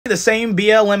The same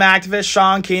BLM activist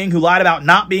Shaun King, who lied about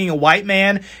not being a white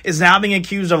man, is now being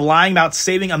accused of lying about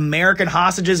saving American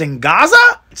hostages in Gaza?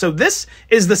 So this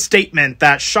is the statement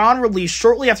that Shaun released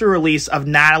shortly after the release of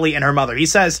Natalie and her mother. He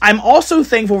says, "I'm also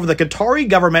thankful for the Qatari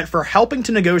government for helping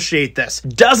to negotiate this.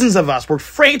 Dozens of us worked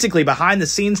frantically behind the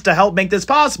scenes to help make this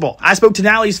possible. I spoke to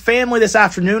Natalie's family this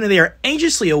afternoon and they are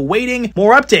anxiously awaiting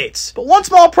more updates. But one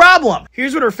small problem."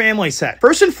 Here's what her family said.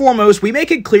 "First and foremost, we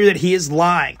make it clear that he is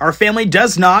lying. Our family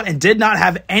does not and did not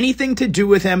have anything to do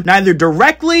with him, neither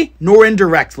directly nor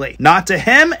indirectly. Not to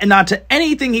him and not to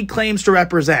anything he claims to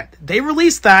represent." They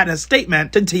released that in a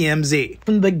statement to TMZ.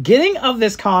 From the beginning of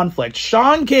this conflict,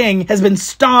 Shaun King has been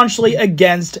staunchly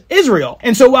against Israel.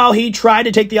 And so while he tried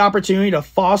to take the opportunity to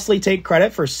falsely take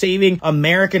credit for saving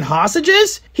American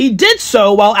hostages, he did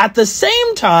so while at the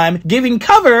same time giving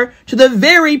cover to the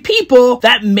very people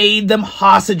that made them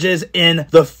hostages in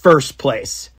the first place.